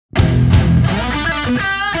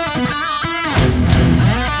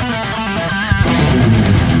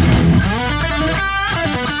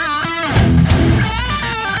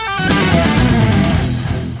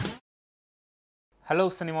Hello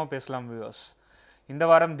cinema பேசலாம் viewers. இந்த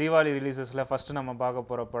வாரம் தீபாவளி ரிலீசஸில் ஃபஸ்ட்டு நம்ம பார்க்க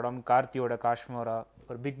போகிற படம் கார்த்தியோட காஷ்மோரா.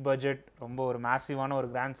 ஒரு பிக் பட்ஜெட், ரொம்ப ஒரு மேசிவான ஒரு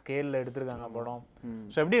கிராண்ட் ஸ்கேலில் எடுத்திருக்காங்க படம்.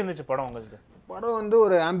 ஸோ எப்படி இருந்துச்சு படம் உங்களுக்கு? படம் வந்து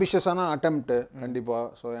ஒரு ஆம்பிஷியஸான அட்டெம்ப்ட்டு கண்டிப்பாக.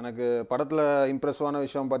 ஸோ எனக்கு படத்தில் இம்ப்ரெசிவான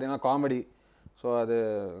விஷயம் பார்த்தீங்கன்னா காமெடி. ஸோ அது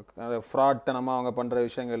ஃப்ராட்தனமாக அவங்க பண்ணுற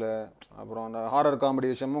விஷயங்கள், அப்புறம் அந்த ஹாரர்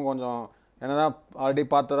காமெடி விஷயமும் கொஞ்சம் என்னதான் ஆல்ரெடி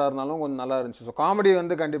பார்த்ததா இருந்தாலும் கொஞ்சம் நல்லா இருந்துச்சு. ஸோ காமெடி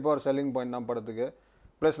வந்து கண்டிப்பாக ஒரு செல்லிங் பாயிண்ட் தான் படத்துக்கு.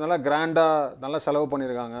 ப்ளஸ் நல்லா கிராண்டாக நல்லா செலவு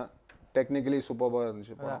பண்ணியிருக்காங்க. டெக்னிக்கலி சூப்பராக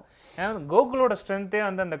இருந்துச்சு படம். ஏன்னா கோகுலோட ஸ்ட்ரென்த்தே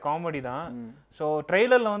வந்து அந்த காமெடி தான். ஸோ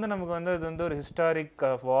ட்ரெய்லரில் வந்து நமக்கு வந்து இது வந்து ஒரு ஹிஸ்டாரிக்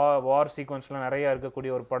வார் சீக்வன்ஸ்லாம் நிறையா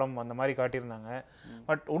இருக்கக்கூடிய ஒரு படம் அந்த மாதிரி காட்டியிருந்தாங்க.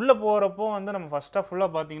 பட் உள்ளே போகிறப்போ வந்து நம்ம ஃபர்ஸ்ட் ஆஃப்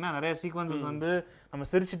ஃபுல்லாக பார்த்தீங்கன்னா நிறைய சீக்வன்சஸ் வந்து நம்ம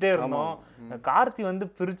சிரிச்சுட்டே இருந்தோம். கார்த்தி வந்து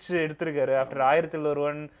பிரித்து எடுத்திருக்காரு. ஆஃப்டர்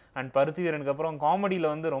 1001 அண்ட் பருத்தி வீரனுக்கு அப்புறம்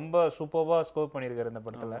காமெடியில் வந்து ரொம்ப சூப்பராக ஸ்கோர் பண்ணியிருக்காரு இந்த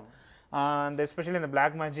படத்தில். அந்த எஸ்பெஷலி இந்த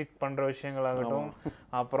பிளாக் மேஜிக் பண்ணுற விஷயங்களாகட்டும்,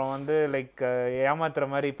 அப்புறம் வந்து லைக் ஏமாத்துற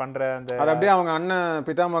மாதிரி பண்ணுற அந்த அப்படியே அவங்க அண்ணன்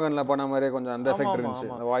பிதாமகன்ல பண்ண மாதிரியே கொஞ்சம் அந்த எஃபெக்ட்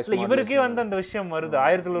இருந்துச்சு. இவருக்கே வந்து அந்த விஷயம் வருது.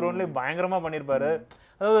 1001 பயங்கரமாக பண்ணியிருப்பாரு.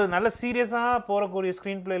 அதாவது நல்ல சீரியஸாக போகக்கூடிய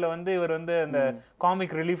ஸ்க்ரீன் பிளேல வந்து இவர் வந்து அந்த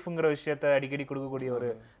காமிக் ரிலீஃப்ங்கிற விஷயத்த அடிக்கடி கொடுக்கக்கூடிய ஒரு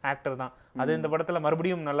ஆக்டர் தான். அது இந்த படத்தில்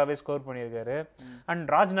மறுபடியும் நல்லாவே ஸ்கோர் பண்ணியிருக்காரு. அண்ட்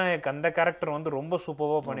ராஜ்நாயக் அந்த கேரக்டர் வந்து ரொம்ப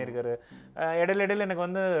சூப்பராக பண்ணியிருக்காரு. இடையில எனக்கு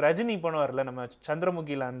வந்து ரஜினி பண்ணுவார்ல நம்ம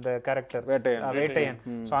சந்திரமுகியில் அந்த கேரக்டர் வேட்டையன்.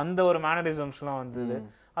 ஸோ அந்த ஒரு மேனரிசம்ஸ்லாம் வந்தது.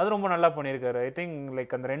 அது ரொம்ப நல்லா பண்ணியிருக்காரு. ஐ திங்க்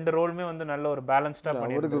லைக் அந்த ரெண்டு ரோலுமே வந்து நல்ல ஒரு பேலன்ஸ்டாக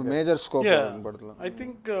பண்ணியிருக்காரு. மேஜர் ஸ்கோப் படத்தில். ஐ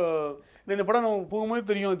திங்க் இந்த படம் நம்ம போகும்போது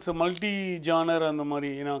தெரியும் இட்ஸ் மல்டி ஜானர் அந்த மாதிரி.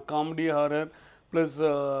 ஏன்னா காமெடி, ஹாரர் ப்ளஸ்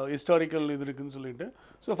ஹிஸ்டாரிக்கல் இது இருக்குதுன்னு சொல்லிட்டு.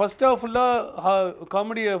 ஸோ ஃபர்ஸ்ட் ஆஃப் ஃபுல்லாக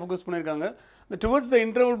காமெடியை ஃபோக்கஸ் பண்ணியிருக்காங்க. இந்த towards the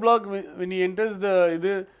interval black when he enters the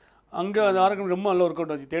இது அங்கே அது ஆரம்பம் ரொம்ப நல்ல ஒர்க்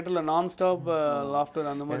அவுட் ஆச்சு. தியேட்டரில் நான் ஸ்டாப் லாஃப்டர்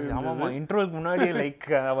அந்த மாதிரி. ஆமாம், இன்டர்வலுக்கு முன்னாடி லைக்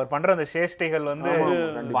அவர் பண்ணுற அந்த சேஷ்டைகள் வந்து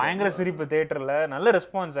பயங்கர சிரிப்பு. தியேட்டரில் நல்ல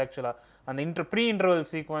ரெஸ்பான்ஸ். ஆக்சுவலாக அந்த ப்ரீ இன்டர்வல்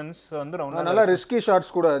சீக்வன்ஸ் வந்து ரொம்ப நல்லா ரிஸ்கி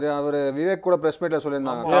ஷாட்ஸ் கூட. அது அவர் விவேக் கூட ப்ரெஸ் மீட்டில்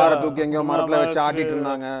சொல்லியிருந்தாங்க. காரை தூக்கி எங்கேயோ மரத்தில் வச்சு ஆட்டிட்டு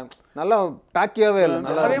இருந்தாங்க. நல்லா டாக்கியாவே இல்லை.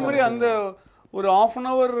 நல்லா அதே மாதிரி அந்த ஒரு ½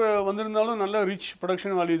 அன் ஹவர் வந்திருந்தாலும் நல்ல ரிச்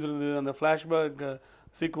ப்ரொடக்ஷன் வேல்யூஸ் இருந்தது அந்த ஃப்ளாஷ்பேக்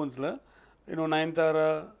சீக்வன்ஸில். இன்னும்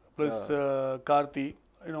நயன்தாரா ப்ளஸ் கார்த்தி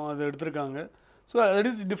அதை எடுத்திருக்காங்க. So that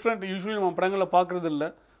is different. Usually நம்ம படங்களில் பார்க்குறது இல்லை.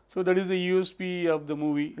 So that is the USB of the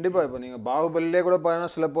movie. கண்டிப்பாக இப்போ நீங்கள் பாகுபலிலே கூட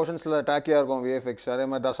பார்த்தீங்கன்னா சில போர்ஷன்ஸில் டாக்கியாக இருக்கும் விஎஃப்எக்ஸ். அதே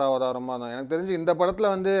மாதிரி தசாவதாரமாக தான். எனக்கு தெரிஞ்சு இந்த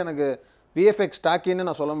படத்தில் வந்து எனக்கு விஎஃப்எக்ஸ் டாக்கின்னு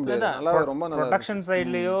நான் சொல்ல முடியாது. நல்லா ரொம்ப நல்லா ப்ரொடக்ஷன்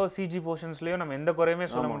சைட்லேயோ சிஜி போர்ஷன்ஸ்லேயோ நம்ம எந்த குறையுமே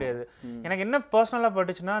சொல்ல முடியாது. எனக்கு என்ன பர்சனலாக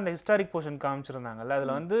பட்டுச்சுன்னா அந்த ஹிஸ்டாரிக் போர்ஷன் காமிச்சிருந்தாங்கல்ல,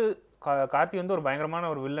 அதில் வந்து கார்த்தி வந்து ஒரு பயங்கரமான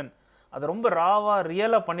ஒரு வில்லன். அது ரொம்ப ராவாக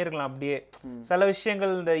ரியலாக பண்ணியிருக்கலாம். அப்படியே சில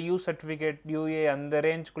விஷயங்கள் இந்த யூ சர்டிஃபிகேட் யூஏ அந்த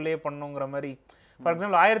ரேஞ்சுக்குள்ளேயே பண்ணுங்கிற மாதிரி. ஃபார்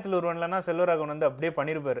எக்ஸாம்பிள் 1001 செல்வராகவன் வந்து அப்படியே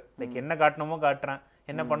பண்ணியிருப்பாரு. லைக் என்ன காட்டணுமோ காட்டுறேன்,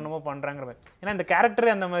 என்ன பண்ணணுமோ பண்ணுறாங்கிற மாதிரி. ஏன்னா இந்த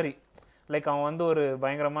கேரக்டரே அந்த மாதிரி. லைக் அவன் வந்து ஒரு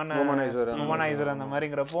பயங்கரமான ஹியூமனைசர் அந்த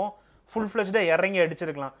மாதிரிங்கிறப்போ ஃபுல் ஃப்ளெஜ்டாக இறங்கி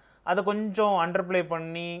அடிச்சிருக்கலாம். அதை கொஞ்சம் அண்டர் பிளே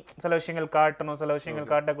பண்ணி சில விஷயங்கள் காட்டணும், சில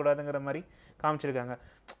விஷயங்கள் காட்டக்கூடாதுங்கிற மாதிரி காமிச்சிருக்காங்க.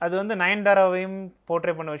 அது வந்து நயன்தாராவையும்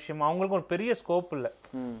போர்ட்ரே பண்ண விஷயம். அவங்களுக்கும் ஒரு பெரிய ஸ்கோப் இல்லை.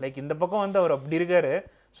 லைக் இந்த பக்கம் வந்து அவர் அப்படி இருக்காரு.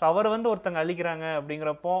 ஸோ அவரை வந்து ஒருத்தங்க அழிக்கிறாங்க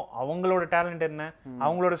அப்படிங்கிறப்போ அவங்களோட டேலண்ட் என்ன,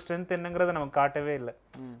 அவங்களோட ஸ்ட்ரென்த் என்னங்கிறத நமக்கு காட்டவே இல்லை.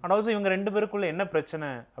 அண்ட் ஆல்சோ இவங்க ரெண்டு பேருக்குள்ள என்ன பிரச்சனை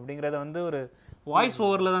அப்படிங்கிறத வந்து ஒரு வாய்ஸ்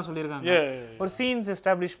ஓவரில் தான் சொல்லியிருக்காங்க. ஒரு சீன்ஸ்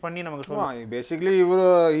எஸ்டாப்ளிஷ் பண்ணி நமக்கு சொல்லுவாங்க. பேசிக்கலி இவரு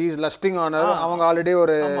இஸ் லஸ்டிங் ஆன் ஹர். அவங்க ஆல்ரெடி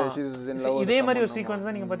ஒரு இதே மாதிரி ஒரு சீக்வன்ஸ்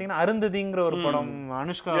தான் நீங்க பாத்தீங்கன்னா அருந்ததிங்கிற ஒரு படம்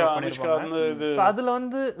அனுஷ்கா பண்ணிருப்பாங்க. ஸோ அதுல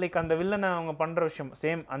வந்து லைக் அந்த வில்லனை அவங்க பண்ற விஷயம்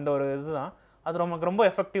சேம் அந்த ஒரு இதுதான். அது நமக்கு ரொம்ப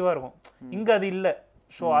எஃபெக்டிவா இருக்கும். இங்க அது இல்லை.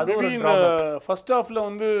 ஸோ அது ஒரு ஃபர்ஸ்ட் ஹாஃப்ல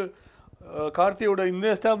வந்து கார்த்தியோட இந்த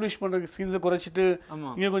எஸ்டாப்ளிஷ் பண்ணுற சீன்ஸை குறைச்சிட்டு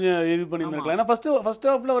இங்கே கொஞ்சம் இது பண்ணியிருந்துருக்கலாம். ஏன்னா ஃபர்ஸ்ட்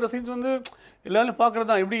ஹாஃபில் வர சீன்ஸ் வந்து எல்லாரும் பார்க்குறது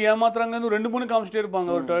தான். எப்படி ஏமாத்துறாங்கன்னு 2-3 காமிச்சிட்டே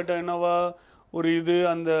இருப்பாங்க. ஒரு டொயோட்டா இனோவா, ஒரு இது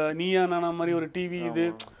அந்த நீயா நானா மாதிரி ஒரு டிவி, இது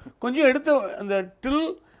கொஞ்சம் எடுத்த அந்த டில்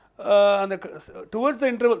அந்த towards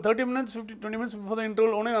the interval 30 minutes 20 minutes before the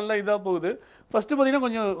interval ஒன்றே நல்லா இதாக போகுது. ஃபஸ்ட்டு பார்த்தீங்கன்னா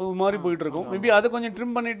கொஞ்சம் மாறி போயிட்டு இருக்கும். மேபி அதை கொஞ்சம்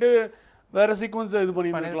ட்ரிம் பண்ணிவிட்டு வேற சீக்வன்ஸ் இது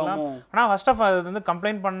பண்ணிருக்கலாம். ஆனா ஃபர்ஸ்ட் ஆஃப் அது வந்து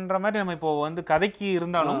கம்ப்ளைண்ட் பண்ற மாதிரி நம்ம இப்போ வந்து கதைக்கு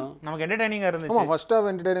இருந்தாலும் நமக்கு என்டர்டெய்னிங்கா இருந்துச்சு. ஃபர்ஸ்ட் ஆஃப்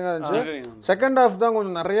என்டர்டெய்னிங்கா இருந்துச்சு. செகண்ட் ஆஃப் தான்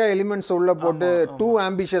கொஞ்சம் நிறைய எலிமெண்ட்ஸ் உள்ள போட்டு டூ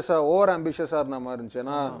ஆம்பிஷியஸா ஓவர் ஆம்பிஷியஸா இருந்த மாதிரி இருந்துச்சு.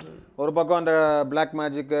 ஏன்னா ஒரு பக்கம் அந்த பிளாக்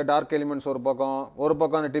மேஜிக் டார்க் எலிமெண்ட்ஸ், ஒரு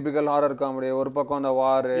பக்கம் அந்த டிபிக்கல் ஹாரர் காமெடி, ஒரு பக்கம் அந்த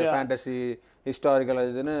வார் ஃபேண்டசி ஹிஸ்டாரிக்கல்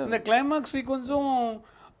இதுன்னு இந்த கிளைமாக்ஸ் சீக்வன்ஸும்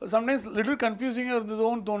சம்டைம்ஸ் லிட்டில் கன்ஃபியூசிங்காக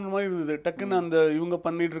இருந்ததோன்னு தோணுற மாதிரி இருந்தது. டக்குன்னு அந்த இவங்க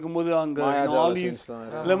பண்ணிட்டு இருக்கும்போது அங்கே ஆலிஸ்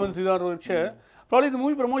லெமன்ஸ் இதாக வச்சு ப்ராப்ளம் இந்த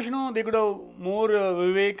மூவி ப்ரமோஷனும் தே குட் ஹவ் மோர்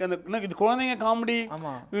விவேக். அந்த இது குழந்தைங்க காமெடி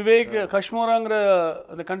விவேக் காஷ்மோராங்கிற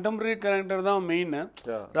அந்த கண்டெம்பரரி கேரக்டர் தான் மெயின்.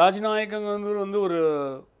 ராஜ்நாயக் வந்து ஒரு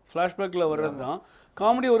ஃப்ளாஷ்பேக்கில் வர்றது தான்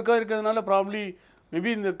காமெடி ஒர்க்காக இருக்கிறதுனால ப்ராப்ளி மேபி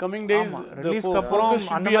இந்த கமிங் டேஸ் ரிலீஸ்க்கு அப்புறம்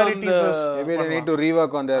அந்த மாதிரி teasers maybe they need to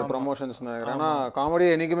rework on their promotions ஏன்னா காமெடி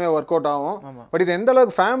என்னைக்குமே ஒர்க் அவுட் ஆகும் பட் இது எந்த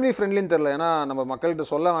அளவுக்கு ஃபேமிலி ஃப்ரெண்ட்லின்னு தெரியல ஏன்னா நம்ம மக்கள்கிட்ட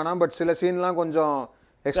சொல்ல வேணாம் பட் சில சீன்லாம் கொஞ்சம்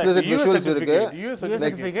explicit visuals இருக்கு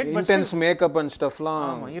இன்டென்ஸ் மேக்கப் அண்ட்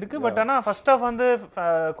ஸ்டஃப்லாம் இருக்கு பட் ஆனா ஃபர்ஸ்ட் ஹாஃப் வந்து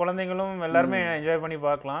குழந்தைகளும் எல்லாரும் என்ஜாய் பண்ணி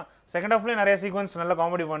பார்க்கலாம் செகண்ட் ஹாஃப்லயே நிறைய சீக்வென்ஸ் நல்ல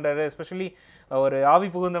காமெடி பண்றாரு எஸ்பெஷலி ஒரு ஆவி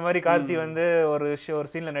புகுந்த மாதிரி கார்த்தி வந்து ஒரு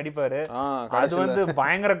சீன்ல நடிப்பாரு அது வந்து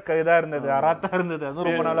பயங்கர இதா இருந்தது அராத்தா இருந்தது அதுவும்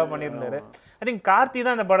ரொம்ப நல்லா பண்ணியிருந்தாரு ஐ திங்க் கார்த்தி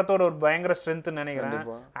தான் அந்த படத்தோட ஒரு பயங்கர ஸ்ட்ரென்த்னு நினைக்கிறேன்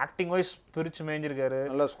ஆக்டிங் வைஸ் பிரிச்சு மேய்ஞ்சிருக்காரு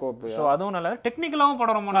நல்ல ஸ்கோப் ஸோ அதுவும் நல்லா டெக்னிக்கலாவும்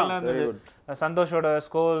படம் ரொம்ப நல்லா இருந்தது சந்தோஷோட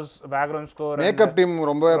scores background score makeup team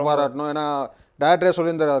ரொம்ப பாராட்டணும் ஏன்னா டேரக்டரே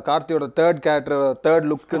சொல்லியிருந்தாரு கார்த்தியோட தேர்ட்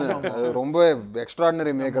லுக்குன்னு அது ரொம்ப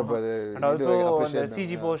எக்ஸ்ட்ராடினரி மேக்கப் அது அண்ட் ஆல்சோ அந்த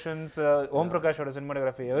சிஜி போர்ஷன்ஸ் ஓம் பிரகாஷோட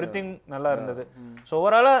சினிமாட்டோகிராஃபி எவ்ரிதிங் நல்லா இருந்தது ஸோ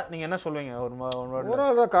ஓவராலா நீங்க என்ன சொல்வீங்க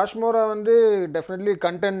ஓவராலா காஷ்மோரா வந்து definitely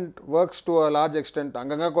content works to a large extend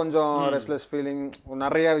அங்கங்க கொஞ்சம் ரெஸ்ட்லெஸ் ஃபீலிங்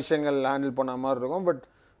நிறைய விஷயங்கள் ஹேண்டில் பண்ண மாதிரி இருக்கும் பட்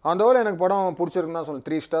அந்த ஓல எனக்கு படம் பிடிச்சிருக்குன்னு தான் சொல்லுவேன்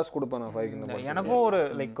 3 ஸ்டார்ஸ் கொடுப்பேன் நான் 5 எனக்கும் ஒரு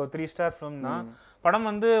லைக் 3 ஸ்டார் ஃபிலிம் தான் படம்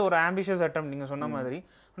வந்து ஒரு ஆம்பிஷியஸ் அட்டெம்ப்ட் நீங்க சொன்ன மாதிரி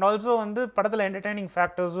அண்ட் ஆல்சோ வந்து படத்துல என்டர்டைனிங்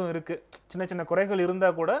ஃபேக்டர்ஸும் இருக்கு சின்ன சின்ன குறைகள்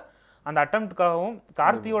இருந்தா கூட அந்த அட்டெம்ப்ட்காகவும்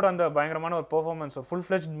கார்த்தியோட அந்த பயங்கரமான ஒரு பெர்ஃபார்மன்ஸ் ஃபுல்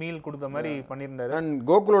ஃப்ளெஜ்ட் மீல் கொடுத்த மாதிரி பண்ணியிருந்தாரு அண்ட்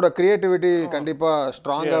கோகுலோட கிரியேட்டிவிட்டி கண்டிப்பா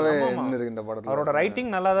ஸ்ட்ராங்காவே இருந்திருக்கு இந்த படத்துல அவரோட ரைட்டிங்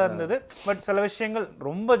நல்லா தான் இருந்தது பட் சில விஷயங்கள்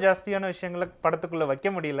ரொம்ப ஜாஸ்தியான விஷயங்களை படத்துக்குள்ள வைக்க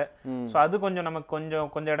முடியல ஸோ அது கொஞ்சம் நமக்கு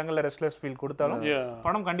கொஞ்சம் இடங்கள்ல ரெஸ்ட்லெஸ் ஃபீல் கொடுத்தாலும்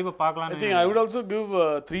படம் கண்டிப்பா பார்க்கலாம் I would also give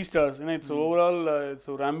 3 stars ஏன்னா இட்ஸ் ஓவரால்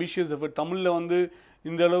இட்ஸ் ஒரு ஆம்பிஷியஸ் எஃபர்ட் தமிழ்ல வந்து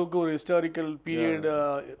இந்த அளவுக்கு ஒரு ஹிஸ்டாரிக்கல் பீரியட்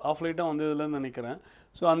ஆஃப் லைட்டாக வந்ததுலன்னு நினைக்கிறேன்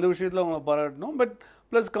ஸோ அந்த விஷயத்தில் அவங்கள பாராட்டணும் பட்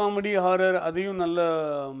ப்ளஸ் காமெடி ஹாரர் அதையும் நல்லா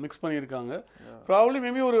மிக்ஸ் பண்ணியிருக்காங்க ப்ராப்ளி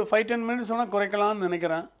மேபி ஒரு 5-10 மினிட்ஸ் வேணால் குறைக்கலாம்னு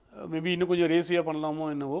நினைக்கிறேன் மேபி இன்னும் கொஞ்சம் ரேசியாக பண்ணலாமோ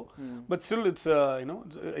என்னவோ but still it's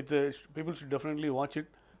it's people should definitely watch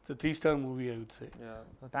it it's 3 star movie I would say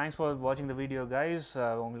thanks for வாட்சிங் த வீடியோ கைஸ்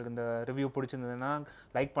உங்களுக்கு இந்த ரிவ்யூ பிடிச்சிருந்ததுன்னா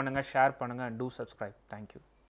லைக் பண்ணுங்கள் ஷேர் பண்ணுங்கள் அண்ட் டூ சப்ஸ்கிரைப் தேங்க்யூ